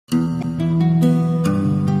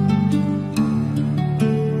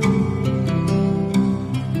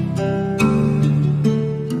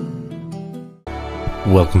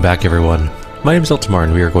Welcome back everyone. My name is Eltimar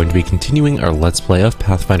and we are going to be continuing our Let's Play of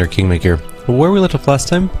Pathfinder Kingmaker. Where we left off last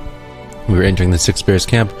time, we were entering the Six Bears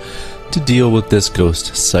camp to deal with this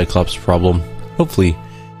ghost Cyclops problem. Hopefully,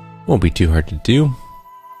 it won't be too hard to do.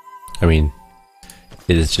 I mean,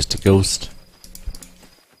 it is just a ghost.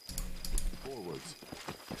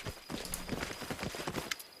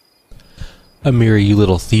 Amiri, you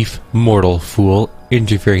little thief, mortal fool,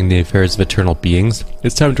 interfering in the affairs of eternal beings.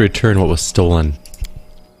 It's time to return what was stolen.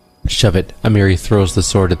 Shove it. Amiri throws the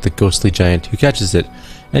sword at the ghostly giant, who catches it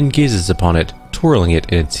and gazes upon it, twirling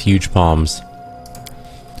it in its huge palms.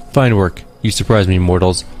 Fine work. You surprise me,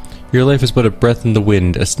 mortals. Your life is but a breath in the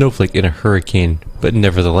wind, a snowflake in a hurricane, but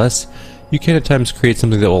nevertheless, you can at times create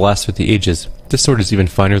something that will last for the ages. This sword is even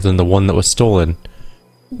finer than the one that was stolen.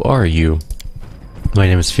 Who are you? My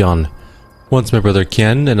name is Fionn. Once my brother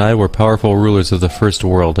Ken and I were powerful rulers of the First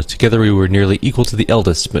World. Together we were nearly equal to the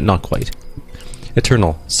eldest, but not quite.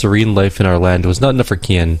 Eternal, serene life in our land was not enough for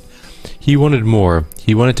Ken. He wanted more.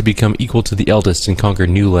 He wanted to become equal to the eldest and conquer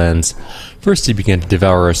new lands. First he began to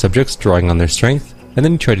devour our subjects, drawing on their strength, and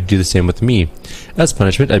then he tried to do the same with me. As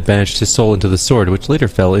punishment, I banished his soul into the sword, which later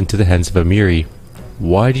fell into the hands of Amiri.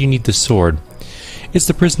 Why do you need the sword? It's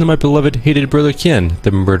the prison of my beloved, hated brother Ken,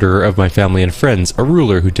 the murderer of my family and friends, a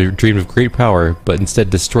ruler who dreamed of great power, but instead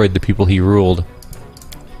destroyed the people he ruled.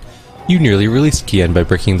 You nearly released Ken by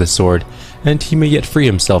breaking the sword, and he may yet free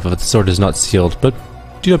himself if the sword is not sealed, but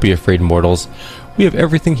do not be afraid, mortals. We have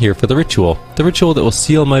everything here for the ritual that will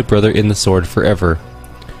seal my brother in the sword forever.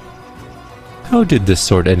 How did this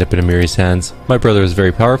sword end up in Amiri's hands? My brother was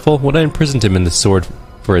very powerful. When I imprisoned him in the sword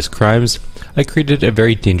for his crimes, I created a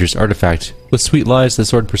very dangerous artifact. With sweet lies, the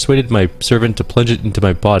sword persuaded my servant to plunge it into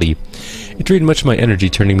my body. It drained much of my energy,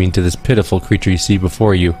 turning me into this pitiful creature you see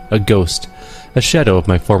before you, a ghost, a shadow of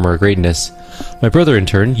my former greatness. My brother, in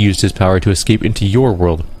turn, used his power to escape into your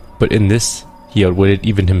world, but in this, he outwitted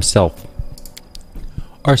even himself.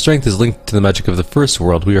 Our strength is linked to the magic of the First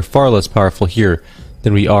World. We are far less powerful here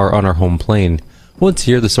than we are on our home plane. Once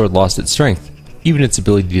here, the sword lost its strength, even its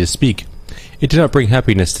ability to speak. It did not bring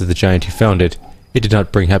happiness to the giant who found it. It did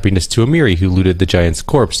not bring happiness to Amiri, who looted the giant's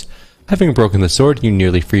corpse. Having broken the sword, you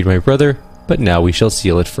nearly freed my brother, but now we shall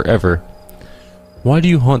seal it forever. Why do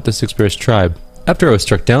you haunt the Six Bears tribe? After I was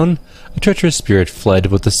struck down, a treacherous spirit fled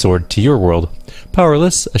with the sword to your world.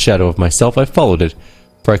 Powerless, a shadow of myself, I followed it,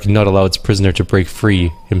 for I could not allow its prisoner to break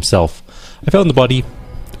free himself. I found the body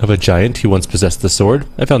of a giant who once possessed the sword.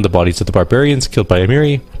 I found the bodies of the barbarians killed by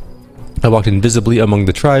Amiri. I walked invisibly among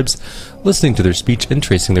the tribes, listening to their speech and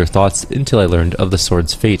tracing their thoughts until I learned of the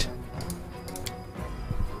sword's fate.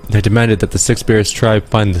 I demanded that the Six Bears tribe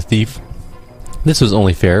find the thief. This was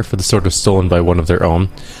only fair, for the sword was stolen by one of their own.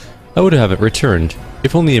 I would have it returned.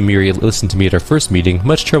 If only Amiri had listened to me at our first meeting,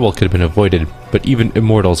 much trouble could have been avoided, but even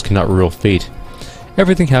immortals cannot rule fate.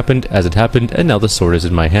 Everything happened as it happened, and now the sword is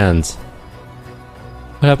in my hands.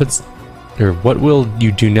 What will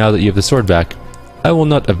you do now that you have the sword back? I will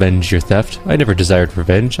not avenge your theft. I never desired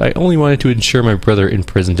revenge. I only wanted to ensure my brother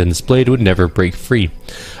imprisoned in this blade would never break free.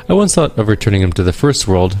 I once thought of returning him to the First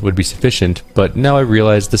World would be sufficient, but now I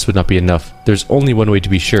realize this would not be enough. There's only one way to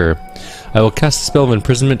be sure. I will cast a spell of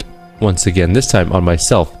imprisonment once again, this time on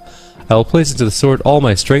myself. I will place into the sword all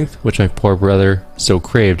my strength, which my poor brother so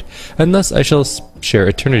craved, and thus I shall share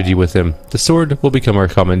eternity with him. The sword will become our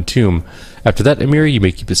common tomb. After that, Amiri, you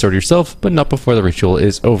may keep the sword yourself, but not before the ritual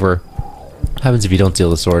is over. What happens if you don't seal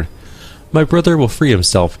the sword? My brother will free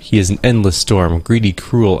himself. He is an endless storm, greedy,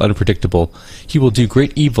 cruel, unpredictable. He will do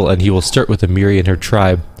great evil, and he will start with Amiri and her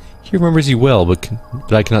tribe. He remembers you well, but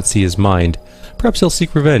I cannot see his mind. Perhaps he'll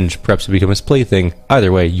seek revenge. Perhaps he'll become his plaything.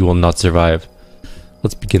 Either way, you will not survive.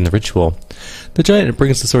 Let's begin the ritual. The giant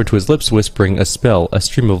brings the sword to his lips, whispering a spell. A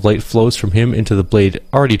stream of light flows from him into the blade,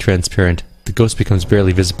 already transparent. The ghost becomes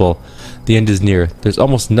barely visible. The end is near. There's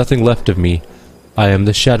almost nothing left of me. I am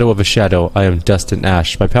the shadow of a shadow. I am dust and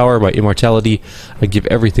ash. My power, my immortality, I give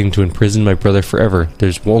everything to imprison my brother forever.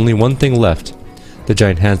 There's only one thing left. The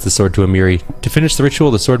giant hands the sword to Amiri. To finish the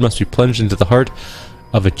ritual, the sword must be plunged into the heart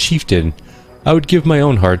of a chieftain. I would give my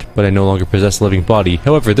own heart, but I no longer possess a living body.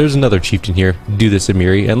 However, there's another chieftain here. Do this,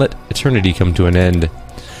 Amiri, and let eternity come to an end.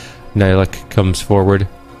 Nylek comes forward.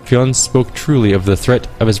 Fionn spoke truly of the threat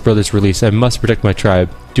of his brother's release. I must protect my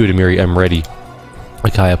tribe. Do it, Amiri, I'm ready.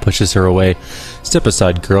 Akaya pushes her away. Step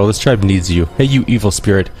aside, girl. This tribe needs you. Hey, you evil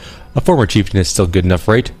spirit. A former chieftain is still good enough,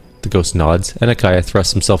 right? The ghost nods, and Akaya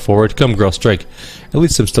thrusts himself forward. Come, girl, strike. At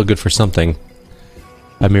least I'm still good for something.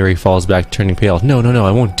 Amiri falls back, turning pale. No,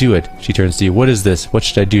 I won't do it. She turns to you. What is this? What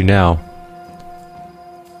should I do now?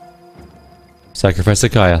 Sacrifice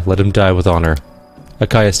Akaya. Let him die with honor.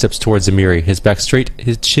 Akaya steps towards Amiri, his back straight,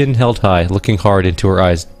 his chin held high, looking hard into her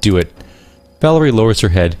eyes. Do it. Valerie lowers her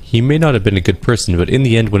head. He may not have been a good person, but in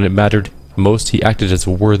the end, when it mattered most, he acted as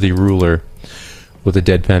a worthy ruler. With a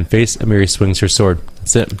deadpan face, Amiri swings her sword.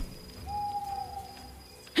 That's it.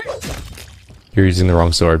 You're using the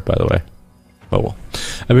wrong sword, by the way. Oh well.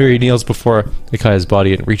 Amiri kneels before Akaya's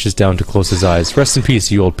body and reaches down to close his eyes. Rest in peace,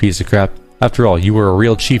 you old piece of crap. After all, you were a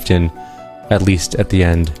real chieftain, at least at the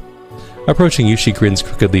end. Approaching you, she grins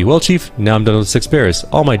crookedly. Well, chief, now I'm done with 6 bears.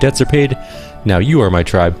 All my debts are paid. Now you are my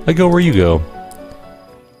tribe. I go where you go.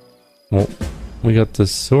 Well, we got the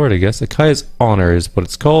sword, I guess. Akaya's Honor is what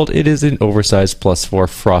it's called. It is an oversized +4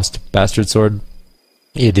 frost bastard sword.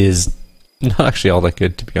 It is not actually all that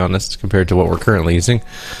good, to be honest, compared to what we're currently using.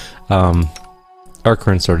 Our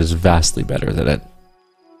current sword is vastly better than it.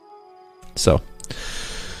 So,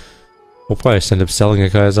 we'll probably just end up selling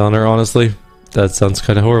Akaya's Honor, honestly. That sounds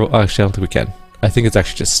kind of horrible. Actually, I don't think we can. I think it's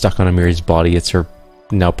actually just stuck on Amiri's body. It's her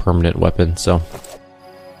now permanent weapon, so...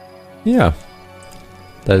 yeah.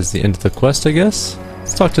 That is the end of the quest, I guess.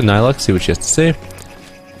 Let's talk to Nyluk, see what she has to say.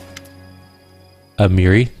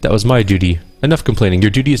 Amiri, that was my duty. Enough complaining.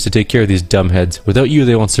 Your duty is to take care of these dumbheads. Without you,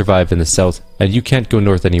 they won't survive in the south, and you can't go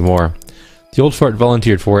north anymore. The old fart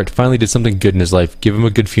volunteered for it, finally did something good in his life. Give him a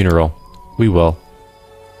good funeral. We will.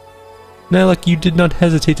 Nyluk, you did not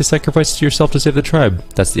hesitate to sacrifice yourself to save the tribe.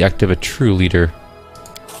 That's the act of a true leader.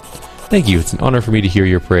 Thank you. It's an honor for me to hear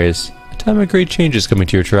your praise. A time of great change is coming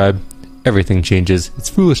to your tribe. Everything changes. It's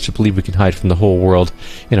foolish to believe we can hide from the whole world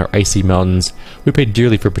in our icy mountains. We pay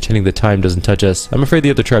dearly for pretending that time doesn't touch us. I'm afraid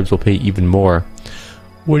the other tribes will pay even more.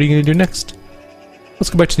 What are you going to do next? Let's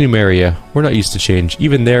go back to Numeria. We're not used to change.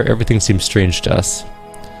 Even there, everything seems strange to us.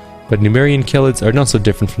 But Numerian Khelids are not so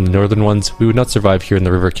different from the northern ones. We would not survive here in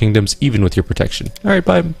the River Kingdoms, even with your protection. Alright,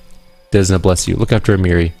 bye. Desna bless you. Look after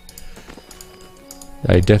Amiri.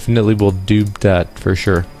 I definitely will do that, for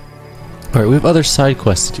sure. Alright, we have other side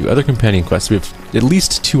quests to do. Other companion quests. We have at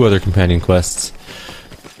least 2 other companion quests.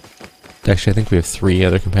 Actually, I think we have 3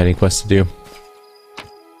 other companion quests to do.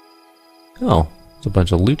 Oh, there's a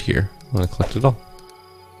bunch of loot here. I want to collect it all.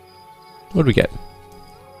 What do we get?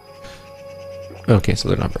 Okay, so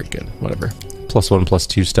they're not very good. Whatever. +1,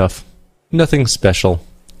 +2 stuff. Nothing special.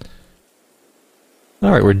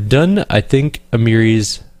 Alright, we're done. I think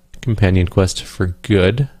Amiri's companion quest for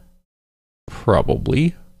good.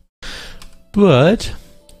 Probably. But,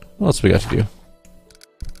 what else we got to do?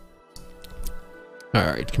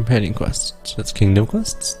 Alright, companion quests. That's kingdom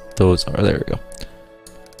quests? Those are, there we go.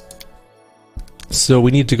 So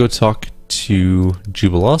we need to go talk to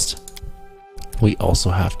Jubilost. We also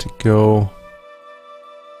have to go...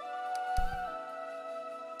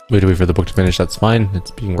 we have to wait for the book to finish, that's fine.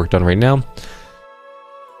 It's being worked on right now.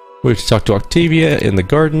 We have to talk to Octavia in the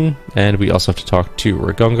garden, and we also have to talk to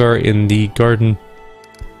Ragungar in the garden.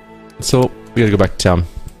 So, we gotta go back to town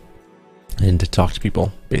and to talk to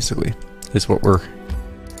people, basically, is what we're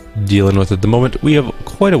dealing with at the moment. We have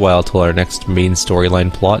quite a while till our next main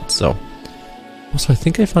storyline plot, so... also, I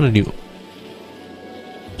think I found a new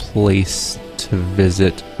place to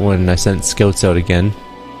visit when I sent scouts out again.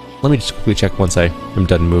 Let me just quickly check once I am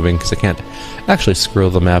done moving, because I can't actually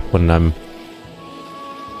scroll the map when I'm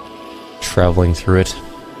traveling through it.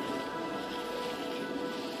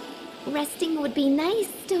 Resting would be nice,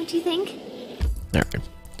 don't you think? Alright. I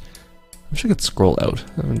wish I could scroll out.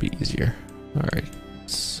 That would be easier. Alright.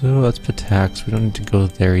 So that's Patax. We don't need to go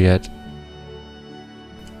there yet.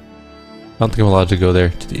 I don't think I'm allowed to go there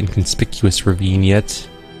to the inconspicuous ravine yet.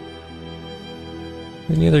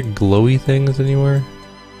 Any other glowy things anywhere?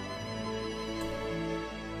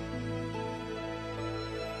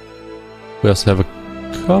 We also have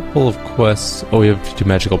a couple of quests. Oh, we have to do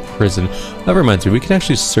Magical Prison. That reminds me, we can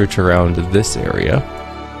actually search around this area.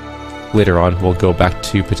 Later on, we'll go back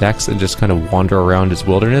to Patax and just kind of wander around his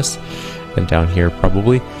wilderness. And down here,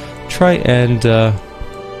 probably. Try and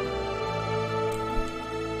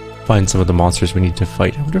find some of the monsters we need to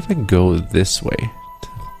fight. I wonder if I can go this way,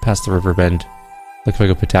 past the river bend. Like if I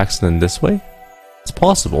go Patax and then this way? It's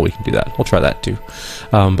possible we can do that. We'll try that too.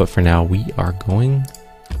 But for now, we are going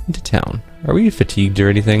into town. Are we fatigued or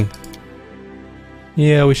anything?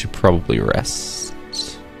 Yeah, we should probably rest.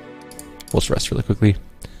 We'll just rest really quickly.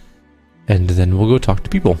 And then we'll go talk to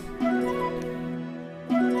people.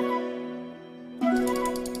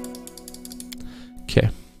 Okay.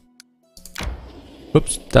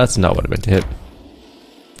 Whoops, that's not what I meant to hit.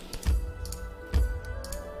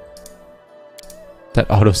 That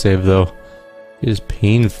autosave, though, is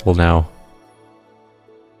painful now.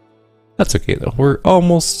 That's okay, though. We're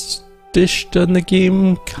almost-ish done the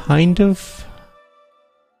game, kind of.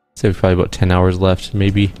 So we have probably about 10 hours left,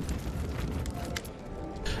 maybe.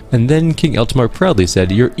 And then King Eltimar proudly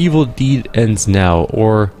said, "Your evil deed ends now,"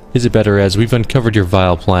 or is it better as, "We've uncovered your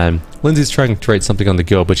vile plan." Lindsay's trying to write something on the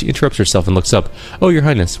go, but she interrupts herself and looks up. "Oh, Your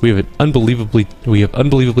Highness, we have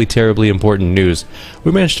unbelievably terribly important news.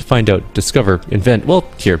 We managed to find out, discover, invent..." "Well,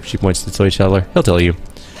 here," she points to the storyteller. "He'll tell you."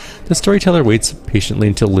 The storyteller waits patiently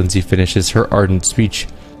until Lindsay finishes her ardent speech.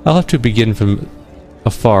 "I'll have to begin from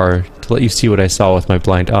afar to let you see what I saw with my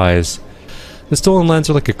blind eyes. The stolen lands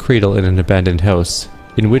are like a cradle in an abandoned house,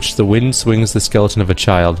 in which the wind swings the skeleton of a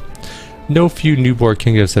child. No few newborn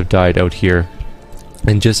kingdoms have died out here,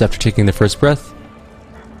 and just after taking their first breath.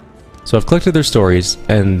 So I've collected their stories,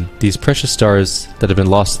 and these precious stars that have been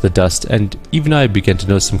lost to the dust, and even I began to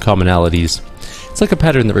notice some commonalities. It's like a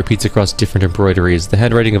pattern that repeats across different embroideries, the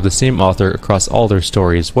handwriting of the same author across all their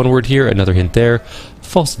stories. One word here, another hint there,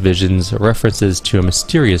 false visions, references to a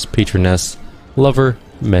mysterious patroness, lover,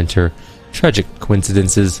 mentor, tragic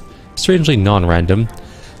coincidences, strangely non-random.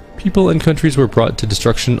 People and countries were brought to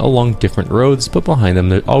destruction along different roads, but behind them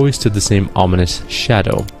there always stood the same ominous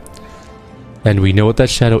shadow. And we know what that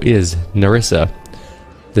shadow is, Nerissa.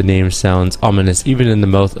 The name sounds ominous even in the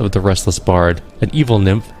mouth of the restless bard, an evil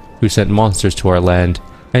nymph who sent monsters to our land,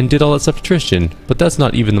 and did all that stuff to Tristan, but that's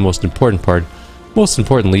not even the most important part. Most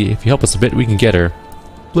importantly, if you help us a bit, we can get her.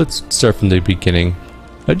 Let's start from the beginning.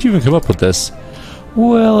 How'd you even come up with this?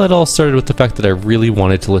 Well, it all started with the fact that I really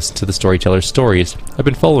wanted to listen to the storyteller's stories. I've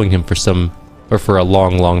been following him for a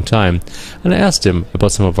long time, and I asked him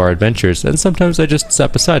about some of our adventures, and sometimes I just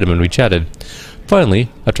sat beside him and we chatted. Finally,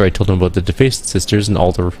 after I told him about the defaced sisters and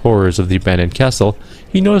all the horrors of the abandoned castle,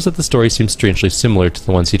 he noticed that the story seemed strangely similar to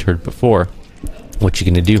the ones he'd heard before. What you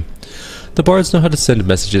gonna do? The bards know how to send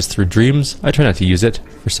messages through dreams. I try not to use it.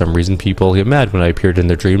 For some reason, people get mad when I appeared in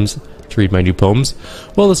their dreams to read my new poems.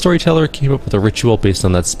 Well, the storyteller came up with a ritual based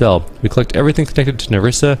on that spell. We collect everything connected to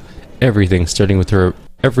Nerissa, everything, starting with her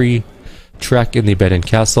every track in the abandoned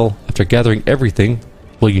castle. After gathering everything,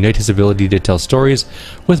 we'll unite his ability to tell stories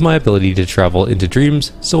with my ability to travel into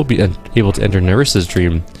dreams, so we'll be able to enter Nerissa's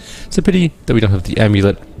dream. It's a pity that we don't have the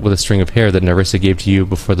amulet with a string of hair that Nerissa gave to you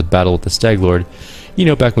before the battle with the Stag Lord. You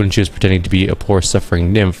know, back when she was pretending to be a poor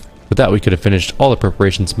suffering nymph. With that, we could have finished all the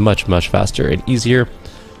preparations much faster and easier.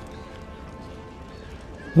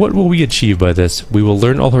 What will we achieve by this? We will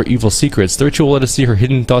learn all her evil secrets. The ritual will let us see her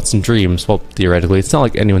hidden thoughts and dreams. Well, theoretically, it's not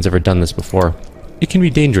like anyone's ever done this before. It can be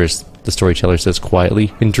dangerous, the storyteller says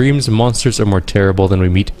quietly. In dreams, monsters are more terrible than we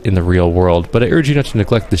meet in the real world, but I urge you not to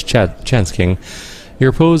neglect this chance, King.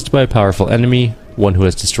 You're opposed by a powerful enemy, one who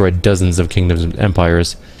has destroyed dozens of kingdoms and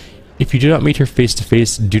empires. If you do not meet her face to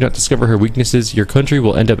face, do not discover her weaknesses, your country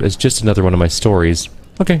will end up as just another one of my stories.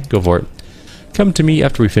 Okay, go for it. Come to me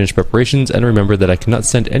after we finish preparations, and remember that I cannot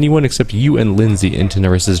send anyone except you and Lindsay into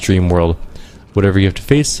Nerissa's dream world. Whatever you have to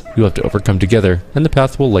face, you will have to overcome together, and the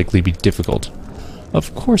path will likely be difficult.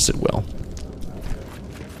 Of course it will.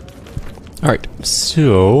 Alright,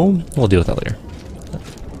 so we'll deal with that later.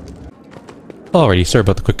 Alrighty, sorry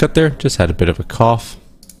about the quick cut there, just had a bit of a cough.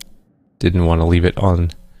 Didn't want to leave it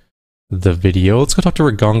on the video. Let's go talk to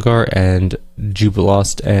Ragongar and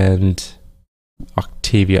Jubilost and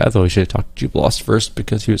Octavia. I thought we should have talked to Jubilost first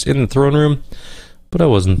because he was in the throne room, but I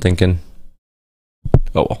wasn't thinking.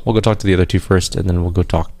 Oh well, we'll go talk to the other two first, and then we'll go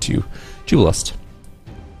talk to Jubilost.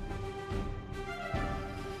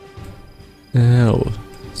 Oh,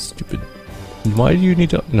 stupid. Why do you need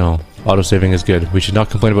to... No, autosaving is good. We should not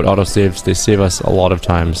complain about autosaves. They save us a lot of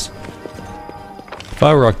times. If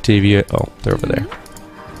I were Octavia... Oh, they're over there.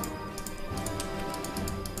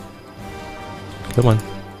 Come on.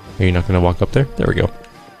 Are you not going to walk up there? There we go.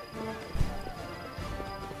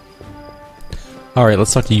 Alright,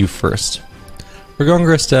 let's talk to you first.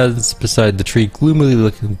 Ragongar stands beside the tree,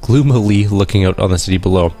 gloomily looking out on the city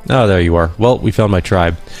below. Ah, there you are. Well, we found my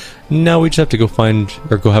tribe. Now we just have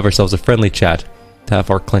to go have ourselves a friendly chat.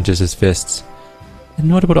 Tafar clenches his fists.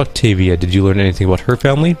 And what about Octavia? Did you learn anything about her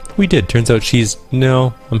family? We did. Turns out she's...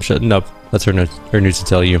 No, I'm shutting up. That's her news to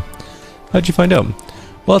tell you. How'd you find out?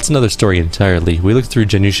 Well, it's another story entirely. We looked through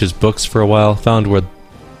Janusha's books for a while, found where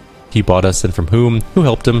he bought us and from whom, who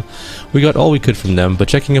helped him. We got all we could from them, but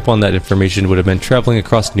checking up on that information would have meant traveling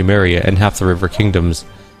across Numeria and half the river kingdoms.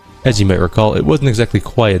 As you might recall, it wasn't exactly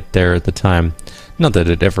quiet there at the time. Not that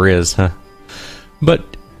it ever is, huh? But,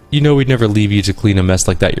 you know, we'd never leave you to clean a mess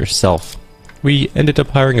like that yourself. We ended up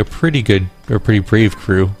hiring a pretty brave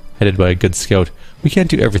crew, headed by a good scout. We can't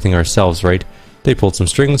do everything ourselves, right? They pulled some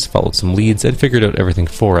strings, followed some leads, and figured out everything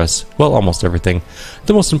for us. Well, almost everything.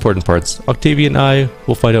 The most important parts, Octavia and I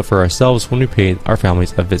will find out for ourselves when we pay our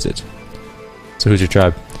families a visit. So who's your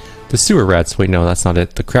tribe? The sewer rats. Wait, no, that's not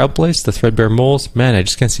it. The crab place? The threadbare moles? Man, I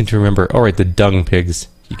just can't seem to remember. Oh, right, the dung pigs.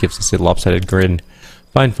 He gives us a lopsided grin.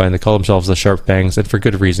 Fine, fine. They call themselves the Sharp Fangs, and for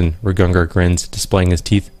good reason. Rugungar grins, displaying his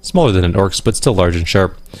teeth. Smaller than an orc's, but still large and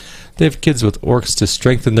sharp. They have kids with orcs to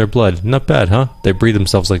strengthen their blood. Not bad, huh? They breed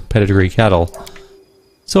themselves like pedigree cattle.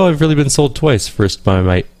 So I've really been sold twice. First by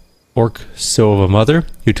my orc so of a mother,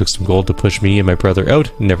 who took some gold to push me and my brother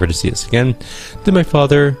out, never to see us again. Then my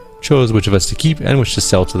father chose which of us to keep and which to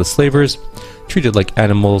sell to the slavers. Treated like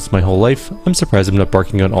animals my whole life. I'm surprised I'm not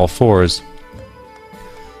barking on all fours.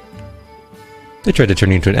 They tried to turn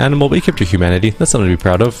you into an animal, but you kept your humanity. That's something to be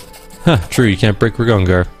proud of. Huh, true, you can't break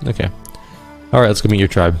Rugungar. Okay. Alright, let's go meet your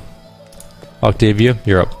tribe. Octavia,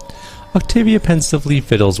 you're up. Octavia pensively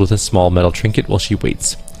fiddles with a small metal trinket while she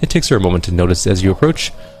waits. It takes her a moment to notice as you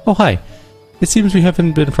approach. Oh, hi. It seems we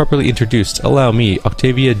haven't been properly introduced. Allow me,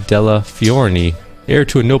 Octavia della Fiorni, heir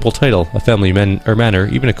to a noble title, a family manor,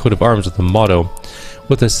 even a coat of arms with a motto.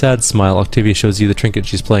 With a sad smile, Octavia shows you the trinket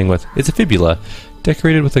she's playing with. It's a fibula,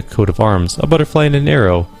 decorated with a coat of arms, a butterfly and an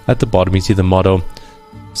arrow. At the bottom you see the motto,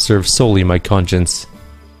 "Serve solely my conscience."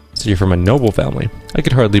 So you're from a noble family. I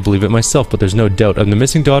could hardly believe it myself, but there's no doubt I'm the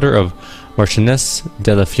missing daughter of Marchioness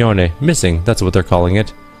della Fiorni. Missing, that's what they're calling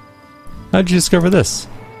it. How did you discover this?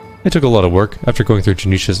 It took a lot of work. After going through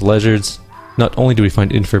Janusha's ledgers, not only do we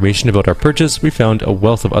find information about our purchase, we found a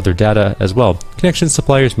wealth of other data as well. Connections,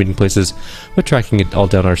 suppliers, meeting places, but tracking it all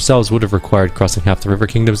down ourselves would have required crossing half the river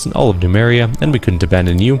kingdoms and all of Numeria, and we couldn't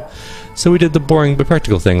abandon you. So we did the boring but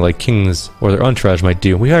practical thing like kings or their entourage might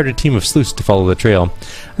do. We hired a team of sleuths to follow the trail,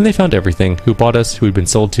 and they found everything: who bought us, who we'd been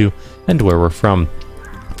sold to, and where we're from.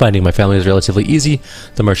 Finding my family was relatively easy.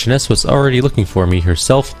 The Marchioness was already looking for me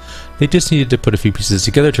herself. They just needed to put a few pieces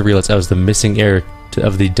together to realize I was the missing heir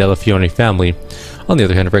of the Della Fiorni family. On the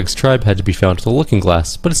other hand, Reg's tribe had to be found with a looking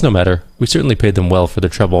glass, but it's no matter. We certainly paid them well for their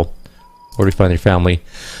trouble. Where do we find their family?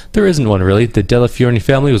 There isn't one, really. The Della Fiorni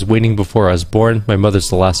family was waiting before I was born. My mother's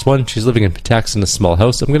the last one. She's living in Pitax in a small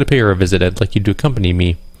house. I'm going to pay her a visit. I'd like you to accompany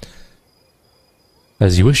me.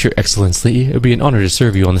 As you wish, Your Excellency. It would be an honor to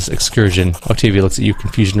serve you on this excursion. Octavia looks at you,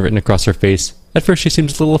 confusion written across her face. At first she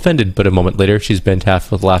seems a little offended, but a moment later she's bent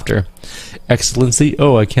half with laughter. Excellency?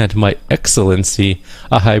 Oh, I can't. My Excellency.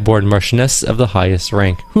 A high-born Marchioness of the highest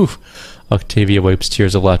rank. Whew. Octavia wipes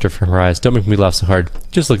tears of laughter from her eyes. Don't make me laugh so hard.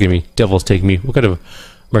 Just look at me. Devils take me. What kind of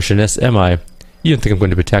Marchioness am I? You don't think I'm going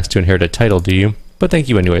to Pitax to inherit a title, do you? But thank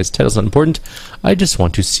you anyways. Title's not important. I just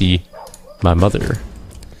want to see my mother.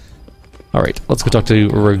 Alright, let's go talk to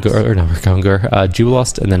Rugungar,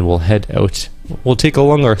 Jubilost, and then we'll head out. We'll take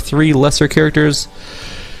along our 3 lesser characters.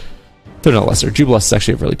 They're not lesser. Jubilost is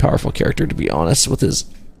actually a really powerful character, to be honest, with his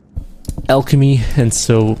alchemy, and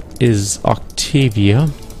so is Octavia.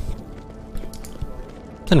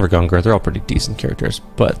 And Rugungar, they're all pretty decent characters,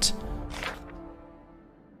 but...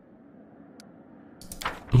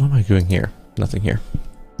 what am I doing here? Nothing here.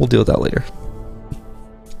 We'll deal with that later.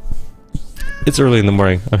 It's early in the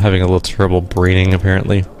morning. I'm having a little trouble braining,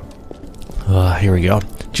 apparently. Here we go.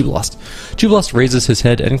 Jubilost. Jubilost raises his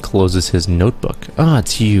head and closes his notebook. Ah,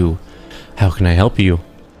 it's you. How can I help you?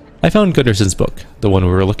 I found Gunnarson's book, the one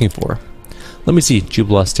we were looking for. Let me see.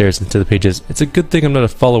 Jubilost stares into the pages. It's a good thing I'm not a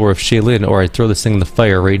follower of Shaylin, or I'd throw this thing in the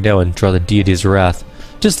fire right now and draw the deity's wrath.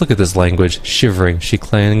 Just look at this language. Shivering, she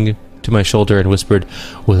clung to my shoulder and whispered,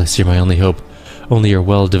 Willis, you're my only hope. Only your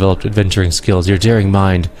well-developed adventuring skills, your daring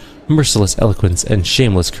mind, merciless eloquence, and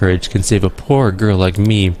shameless courage can save a poor girl like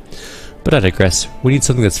me. But I digress. We need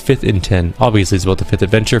something that's 5th in 10. Obviously it's about the 5th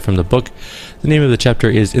adventure from the book. The name of the chapter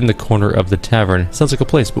is In the Corner of the Tavern. Sounds like a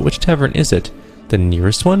place, but which tavern is it? The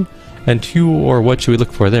nearest one? And who or what should we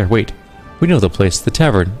look for there? Wait. We know the place, the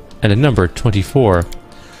tavern, and a number, 24.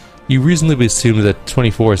 You reasonably assume that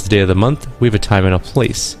 24 is the day of the month. We have a time and a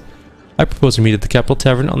place. I propose we meet at the Capital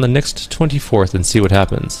Tavern on the next 24th and see what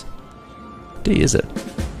happens. What day is it?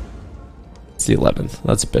 It's the 11th.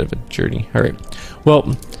 That's a bit of a journey. Alright.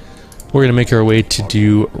 Well, we're going to make our way to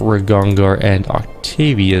do Rugungar and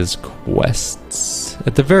Octavia's quests.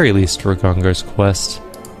 At the very least, Rugungar's quest.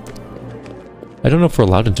 I don't know if we're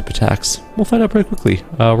allowed into Pitax. We'll find out pretty quickly.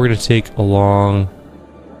 We're going to take along...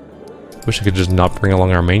 wish I could just not bring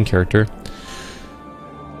along our main character.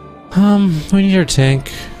 We need our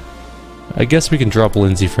tank. I guess we can drop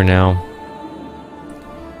Lindsay for now.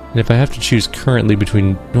 And if I have to choose currently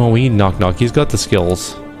between... no, we need Knock Knock. He's got the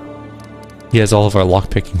skills. He has all of our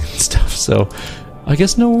lockpicking and stuff, so... I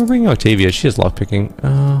guess no, we're bringing Octavia. She has lockpicking.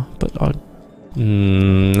 But...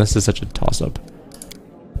 this is such a toss-up.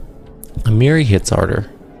 Amiri hits harder.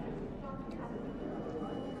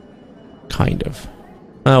 Kind of.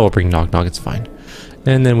 We'll bring Knock Knock. It's fine.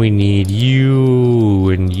 And then we need you,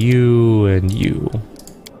 and you, and you.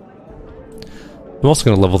 I'm also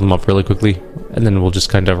going to level them up really quickly, and then we'll just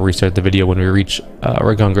kind of restart the video when we reach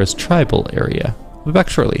Ragongar's tribal area. We'll be back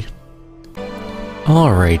shortly.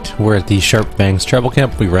 Alright, we're at the Sharp Fangs tribal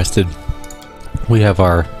camp. We rested. We have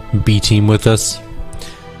our B team with us.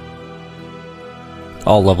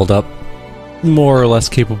 All leveled up. More or less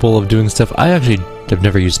capable of doing stuff. I actually have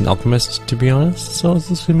never used an alchemist, to be honest, so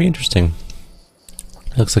this is going to be interesting.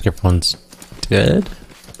 Looks like everyone's dead.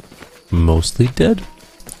 Mostly dead.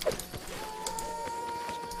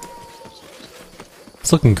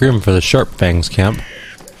 It's looking grim for the Sharp Fangs camp.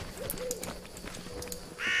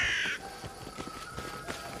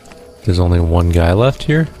 There's only one guy left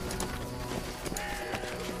here.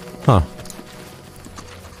 Huh.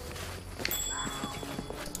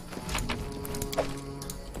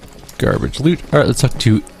 Garbage loot. Alright, let's talk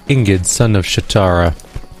to Ingid, son of Shatara.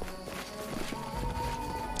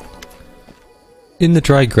 In the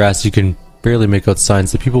dry grass, you can barely make out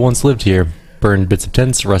signs that people once lived here. Burned bits of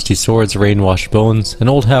tents, rusty swords, rain-washed bones. An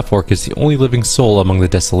old half-orc is the only living soul among the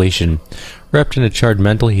desolation. Wrapped in a charred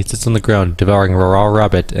mantle, he sits on the ground, devouring a raw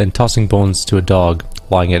rabbit and tossing bones to a dog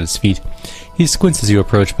lying at his feet. He squints as you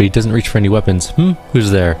approach, but he doesn't reach for any weapons.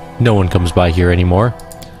 Who's there? No one comes by here anymore.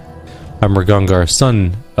 I'm Ragongar,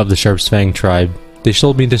 son of the Sharp Fang tribe. They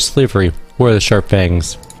sold me into slavery. Where are the Sharp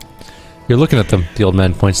Fangs? You're looking at them. The old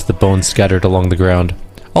man points to the bones scattered along the ground.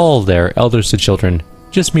 All there, elders to children.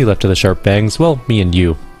 Just me left of the Sharp Fangs. Well, me and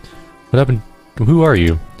you. What happened? Who are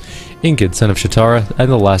you? Ingid, son of Shatara,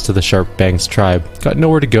 and the last of the Sharp Fangs tribe. Got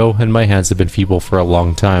nowhere to go, and my hands have been feeble for a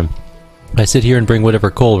long time. I sit here and bring whatever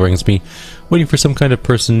coal brings me, waiting for some kind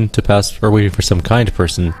person to pass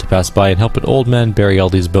by and help an old man bury all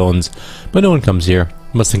these bones. But no one comes here.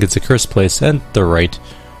 Must think it's a cursed place, and they're right.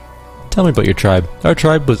 Tell me about your tribe. Our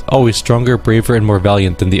tribe was always stronger, braver, and more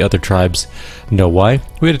valiant than the other tribes. Know why?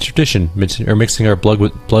 We had a tradition, mixing our blood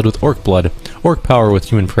with orc blood, orc power with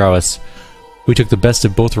human prowess. We took the best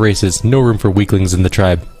of both races, no room for weaklings in the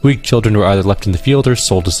tribe. Weak children were either left in the field or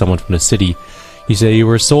sold to someone from the city. You say you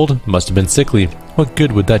were sold? Must have been sickly. What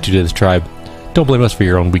good would that do to the tribe? Don't blame us for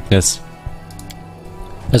your own weakness.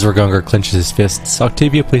 As Ragongar clenches his fists,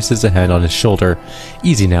 Octavia places a hand on his shoulder.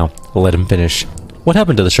 Easy now, let him finish. What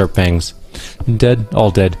happened to the Sharp Fangs? Dead,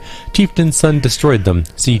 all dead. Chieftain's son destroyed them.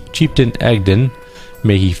 See, Chieftain Agden,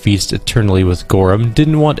 may he feast eternally with Gorum,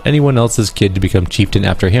 didn't want anyone else's kid to become chieftain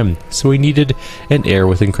after him, so he needed an heir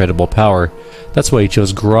with incredible power. That's why he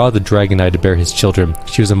chose Gra the Dragon Eye to bear his children.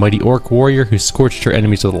 She was a mighty orc warrior who scorched her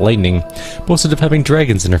enemies with lightning, boasted of having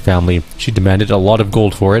dragons in her family. She demanded a lot of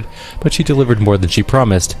gold for it, but she delivered more than she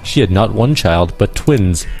promised. She had not one child, but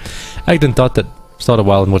twins. Agden thought a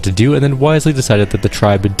while on what to do, and then wisely decided that the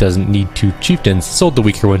tribe doesn't need two chieftains, sold the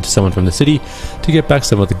weaker one to someone from the city to get back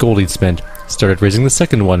some of the gold he'd spent. Started raising the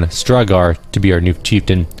second one, Stragar, to be our new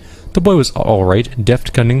chieftain. The boy was alright,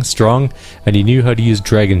 deft, cunning, strong, and he knew how to use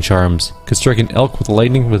dragon charms. Could strike an elk with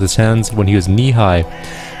lightning with his hands when he was knee-high.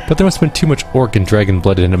 But there must have been too much orc and dragon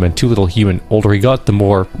blood in him and too little human. Older he got, the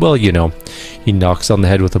more, well, you know. He knocks on the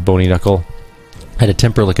head with a bony knuckle. Had a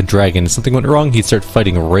temper like a dragon. If something went wrong, he'd start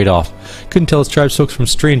fighting right off. Couldn't tell his tribe's folks from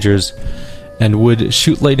strangers, and would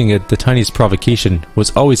shoot lightning at the tiniest provocation.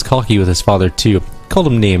 Was always cocky with his father, too. Called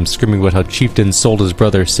him names, screaming about how Chieftain sold his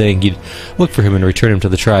brother, saying he'd look for him and return him to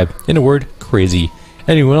the tribe. In a word, crazy.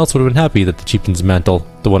 Anyone else would have been happy that the chieftain's mantle,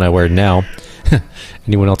 the one I wear now,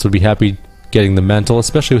 anyone else would be happy getting the mantle,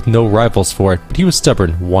 especially with no rivals for it. But he was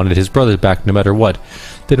stubborn, wanted his brother back no matter what.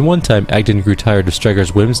 Then one time, Agden grew tired of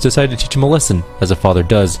Stragar's whims, decided to teach him a lesson, as a father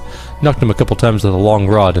does. Knocked him a couple times with a long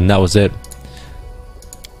rod, and that was it.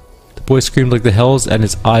 The boy screamed like the hells, and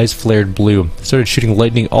his eyes flared blue. Started shooting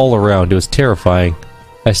lightning all around. It was terrifying.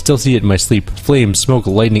 I still see it in my sleep. Flames, smoke,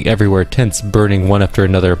 lightning everywhere, tents burning one after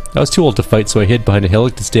another. I was too old to fight, so I hid behind a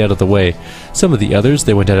hillock to stay out of the way. Some of the others,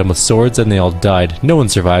 they went at him with swords, and they all died. No one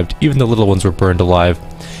survived. Even the little ones were burned alive.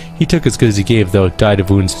 He took as good as he gave, though, died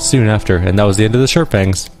of wounds soon after, and that was the end of the Sharp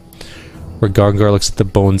Fangs. Ragongar looks at the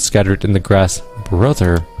bones scattered in the grass.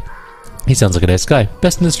 Brother. He sounds like a nice guy.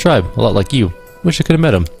 Best in his tribe. A lot like you. Wish I could have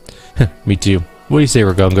met him. Me too. What do you say,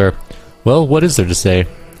 Ragongar? Well, what is there to say?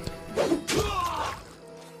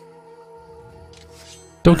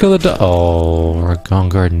 Don't kill the dog. Oh,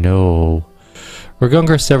 Ragongar, no.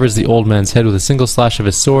 Ragongar severs the old man's head with a single slash of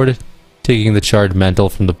his sword, taking the charred mantle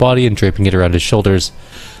from the body and draping it around his shoulders.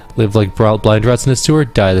 Live like blind rats in a sewer,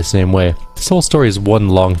 die the same way. This whole story is one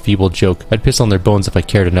long, feeble joke. I'd piss on their bones if I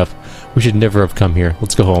cared enough. We should never have come here.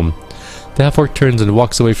 Let's go home. The half-orc turns and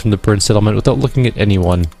walks away from the burned settlement without looking at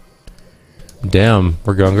anyone. Damn,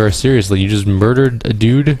 Ragongar, seriously, you just murdered a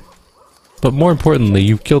dude But more importantly,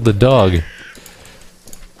 you've killed the dog.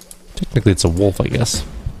 Technically it's a wolf, I guess.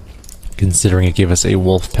 Considering it gave us a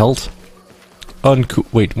wolf pelt.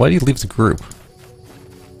 Wait, why did he leave the group?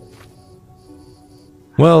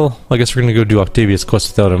 Well, I guess we're gonna go do Octavius' quest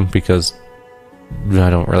without him, because I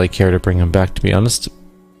don't really care to bring him back, to be honest.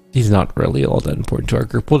 He's not really all that important to our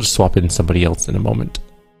group. We'll just swap in somebody else in a moment.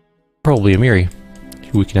 Probably Amiri,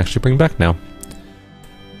 who we can actually bring back now.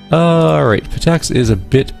 Alright, Patax is a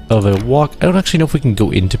bit of a walk. I don't actually know if we can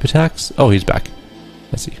go into Patax. Oh, he's back.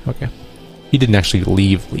 I see, okay. He didn't actually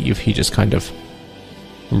leave. He just kind of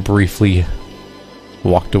briefly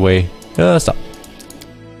walked away. Stop.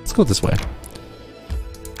 Let's go this way.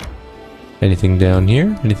 Anything down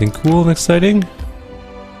here? Anything cool and exciting?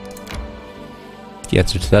 The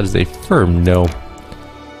answer to that is a firm no.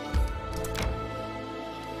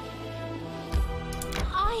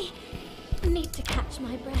 I need to catch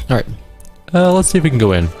my breath. Alright. Let's see if we can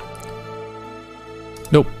go in.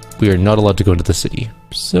 Nope. We are not allowed to go into the city.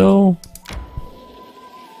 So...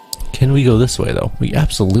 can we go this way, though? We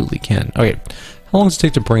absolutely can. Okay. How long does it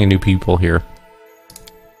take to bring in new people here?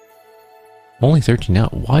 Only 13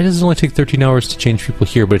 hours. Why does it only take 13 hours to change people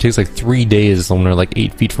here, but it takes like 3 days when we're like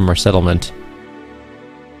 8 feet from our settlement?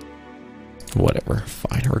 Whatever.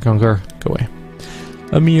 Fine. Urgungar, go away.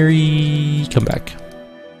 Amiri, come back.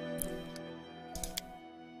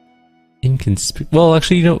 Well,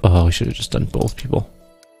 actually, you know... oh, we should have just done both people.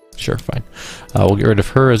 Sure, fine. We'll get rid of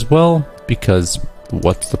her as well, because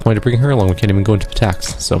what's the point of bringing her along? We can't even go into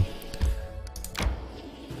Patax, so...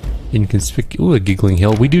 Ooh, a Giggling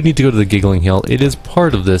Hill. We do need to go to the Giggling Hill. It is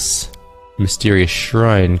part of this mysterious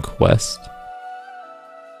shrine quest.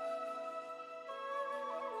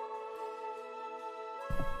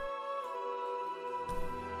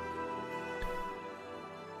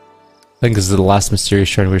 I think this is the last mysterious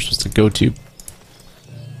shrine we're supposed to go to.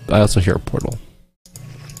 I also hear a portal.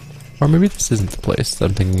 Or maybe this isn't the place that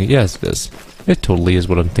I'm thinking of. Yes, it is. It totally is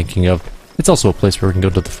what I'm thinking of. It's also a place where we can go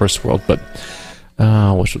to the first world, but...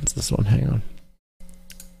 which one's this one? Hang on.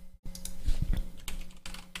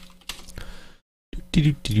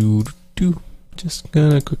 Just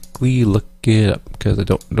gonna quickly look it up, because I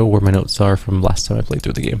don't know where my notes are from last time I played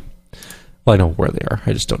through the game. Well, I know where they are,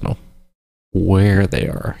 I just don't know where they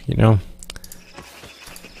are, you know?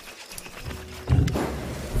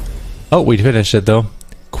 Oh, we finished it though.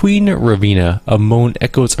 Queen Ravina, a moan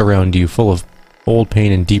echoes around you, full of old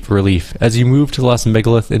pain and deep relief. As you move to the last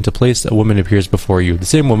megalith into place, a woman appears before you. The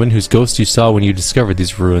same woman whose ghost you saw when you discovered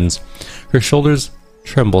these ruins. Her shoulders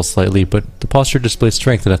tremble slightly, but the posture displays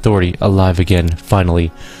strength and authority. Alive again,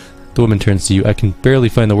 finally. The woman turns to you. I can barely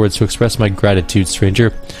find the words to express my gratitude,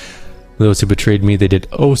 stranger. Those who betrayed me, they did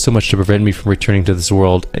oh so much to prevent me from returning to this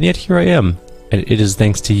world, and yet here I am, and it is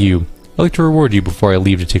thanks to you. I'd like to reward you before I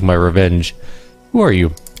leave to take my revenge. Who are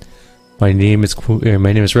you? My name is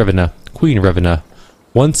Ravina, Queen Ravina.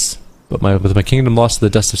 Once, but with my kingdom lost to the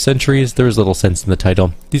dust of centuries, there is little sense in the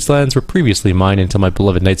title. These lands were previously mine until my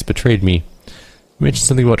beloved knights betrayed me. You mentioned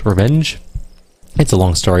something about revenge? It's a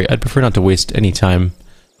long story. I'd prefer not to waste any time.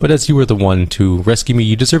 But as you were the one to rescue me,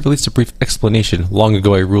 you deserve at least a brief explanation. Long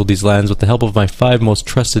ago I ruled these lands with the help of my 5 most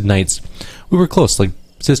trusted knights. We were close, like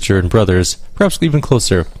sister and brothers, perhaps even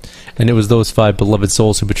closer. And it was those 5 beloved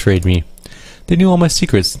souls who betrayed me. They knew all my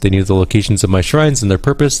secrets. They knew the locations of my shrines and their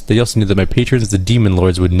purpose. They also knew that my patrons, the demon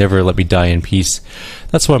lords, would never let me die in peace.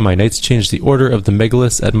 That's why my knights changed the order of the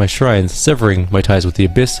megaliths at my shrines, severing my ties with the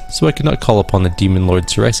abyss, so I could not call upon the demon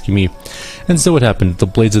lords to rescue me. And so it happened. The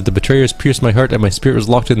blades of the betrayers pierced my heart, and my spirit was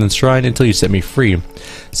locked in the shrine until you set me free.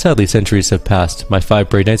 Sadly, centuries have passed. My 5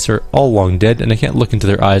 brave knights are all long dead, and I can't look into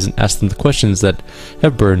their eyes and ask them the questions that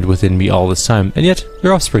have burned within me all this time. And yet,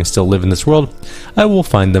 their offspring still live in this world. I will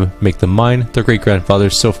find them, make them mine. Their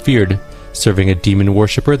great-grandfathers so feared serving a demon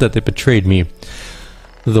worshipper that they betrayed me.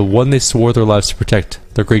 The one they swore their lives to protect.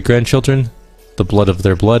 Their great-grandchildren, the blood of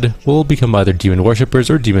their blood, will become either demon worshippers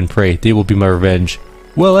or demon prey. They will be my revenge.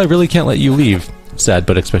 Well, I really can't let you leave. Sad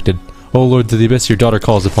but expected. Oh Lord of the Abyss, your daughter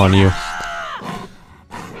calls upon you.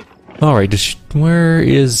 Alright, where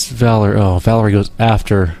is Valor? Oh, Valerie goes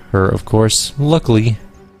after her, of course. Luckily,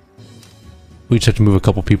 we just have to move a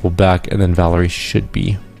couple people back, and then Valerie should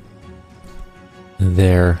be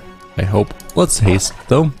there, I hope. Let's haste,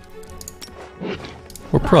 though.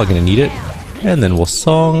 We're probably gonna need it. And then we'll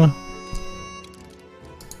song.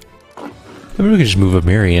 Maybe we can just move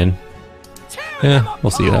Amiri in. Yeah,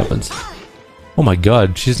 we'll see what happens. Oh my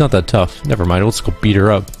god, she's not that tough. Never mind, let's go beat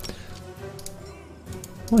her up.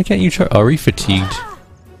 Why can't you try? Are we fatigued?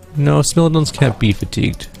 No, Smilodons can't be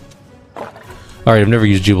fatigued. Alright, I've never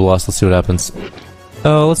used Jubilost. Let's see what happens.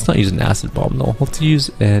 Let's not use an acid bomb though. Let's use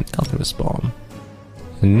an alchemist bomb.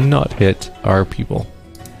 And not hit our people.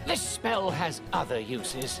 This spell has other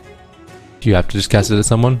uses. Do you have to just cast it at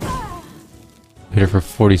someone? Hit her for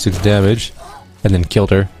 46 damage. And then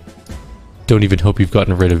killed her. Don't even hope you've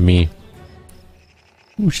gotten rid of me.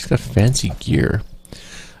 Ooh, she's got fancy gear.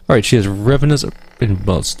 Alright, she has Revenues.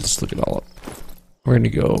 Well, let's look it all up. We're going to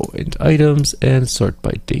go into items and sort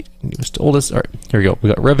by date. Newest to oldest. Alright, here we go. We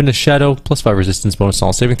got Revenus Shadow, +5 resistance, bonus on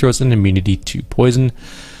all saving throws, and immunity to poison.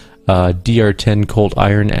 DR10 Cold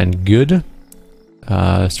Iron and Good.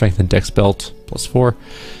 Strength and Dex Belt, +4.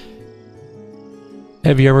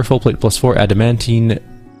 Heavy Armor, Full Plate, +4. Adamantine.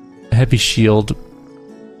 Heavy Shield,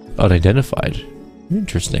 unidentified.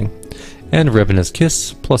 Interesting. And Revenus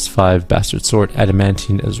Kiss, +5. Bastard Sword,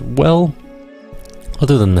 Adamantine as well.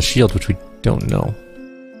 Other than the shield, which we don't know.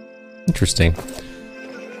 Interesting.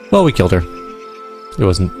 Well, we killed her. It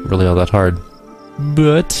wasn't really all that hard.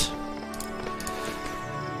 But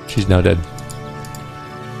she's now dead.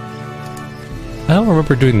 I don't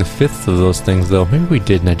remember doing the 5th of those things, though. Maybe we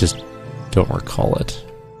did and I just don't recall it.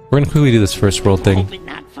 We're gonna quickly do this first world thing. Hope it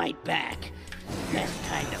not fight back. Best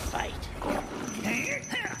time to fight.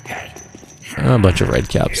 A bunch of red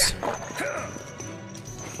caps.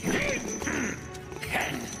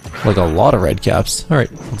 Like a lot of red caps.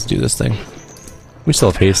 Alright, let's do this thing. We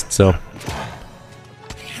still have haste, so...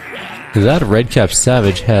 That red cap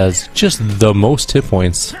savage has just the most hit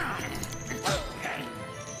points.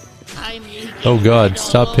 Oh god,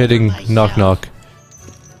 stop hitting Knock Knock.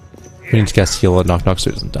 We need to cast heal on Knock Knock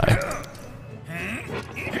so he doesn't die.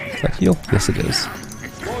 Is that heal? Yes it is.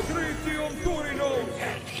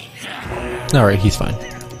 Alright, he's fine.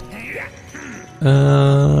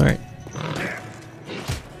 Alright.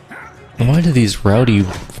 Why do these rowdy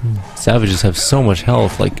savages have so much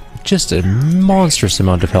health? Like, just a monstrous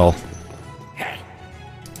amount of health.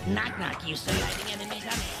 Knock Knock used to lighting enemies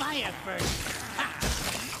on fire first.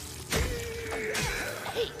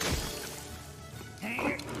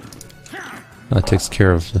 That takes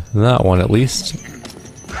care of that one at least.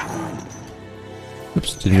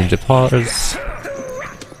 Oops, didn't mean to pause.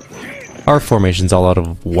 Our formation's all out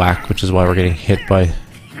of whack, which is why we're getting hit by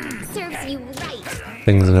Serves you right.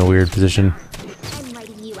 things in a weird position. I'm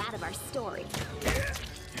writing you out of our story.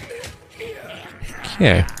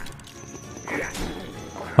 Okay.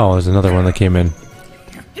 Oh, there's another one that came in.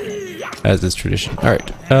 As is tradition. Alright.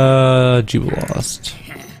 Jubilost.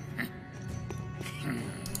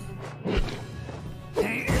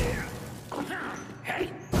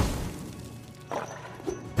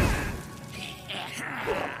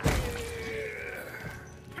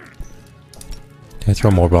 Can I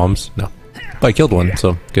throw more bombs? No. But I killed one,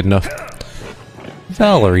 so good enough.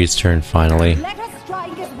 Valerie's turn finally. Let us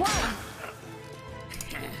strike as one.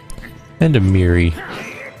 And a Miri.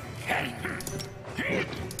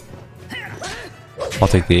 I'll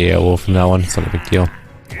take the AO from that one, it's not a big deal.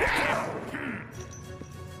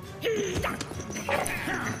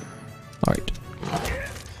 Alright.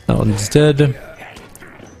 That one's dead.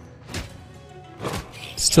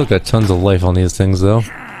 Still got tons of life on these things though.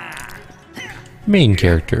 Main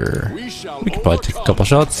character. We could probably take a couple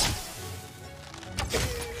shots.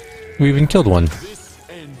 We even killed one.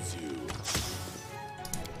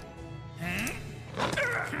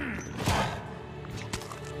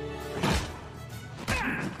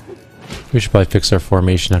 We should probably fix our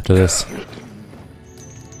formation after this.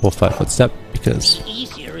 We'll 5-foot step because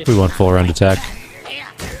we want full round attack.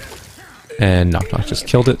 And Knock Knock just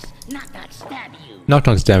killed it. Knock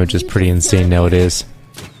Knock's damage is pretty insane nowadays.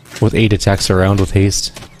 With 8 attacks around with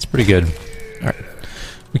haste, it's pretty good. Alright.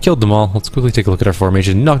 We killed them all. Let's quickly take a look at our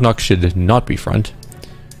formation. Knock Knock should not be front.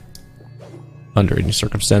 Under any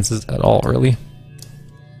circumstances at all, really.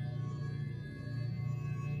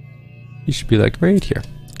 He should be like right here.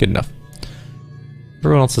 Good enough.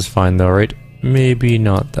 Everyone else is fine though, right? Maybe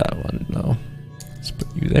not that one, no. Let's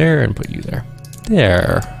put you there and put you there.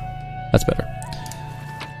 There. That's better.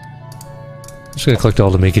 I'm just gonna collect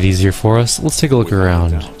all to make it easier for us. Let's take a look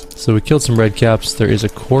around. So we killed some red caps. There is a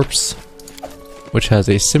corpse, which has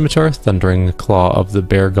a scimitar, Thundering Claw of the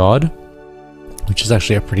Bear God, which is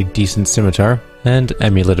actually a pretty decent scimitar, and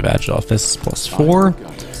Amulet of Agile Fists +4.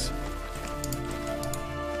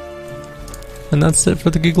 And that's it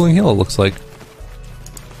for the Giggling Hill, it looks like.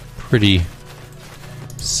 Pretty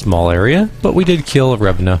small area, but we did kill a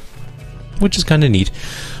Revna, which is kind of neat.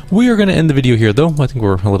 We are going to end the video here though. I think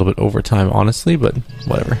we're a little bit over time honestly, but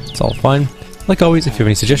whatever, it's all fine. Like always, if you have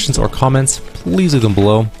any suggestions or comments, please leave them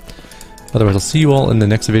below. Otherwise, I'll see you all in the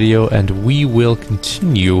next video, and we will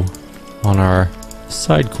continue on our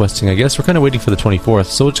side questing, I guess. We're kind of waiting for the 24th,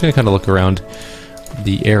 so we're just going to kind of look around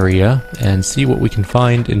the area and see what we can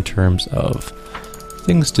find in terms of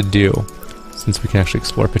things to do, since we can actually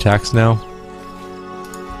explore Pitax now.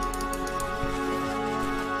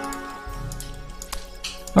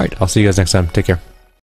 Alright, I'll see you guys next time. Take care.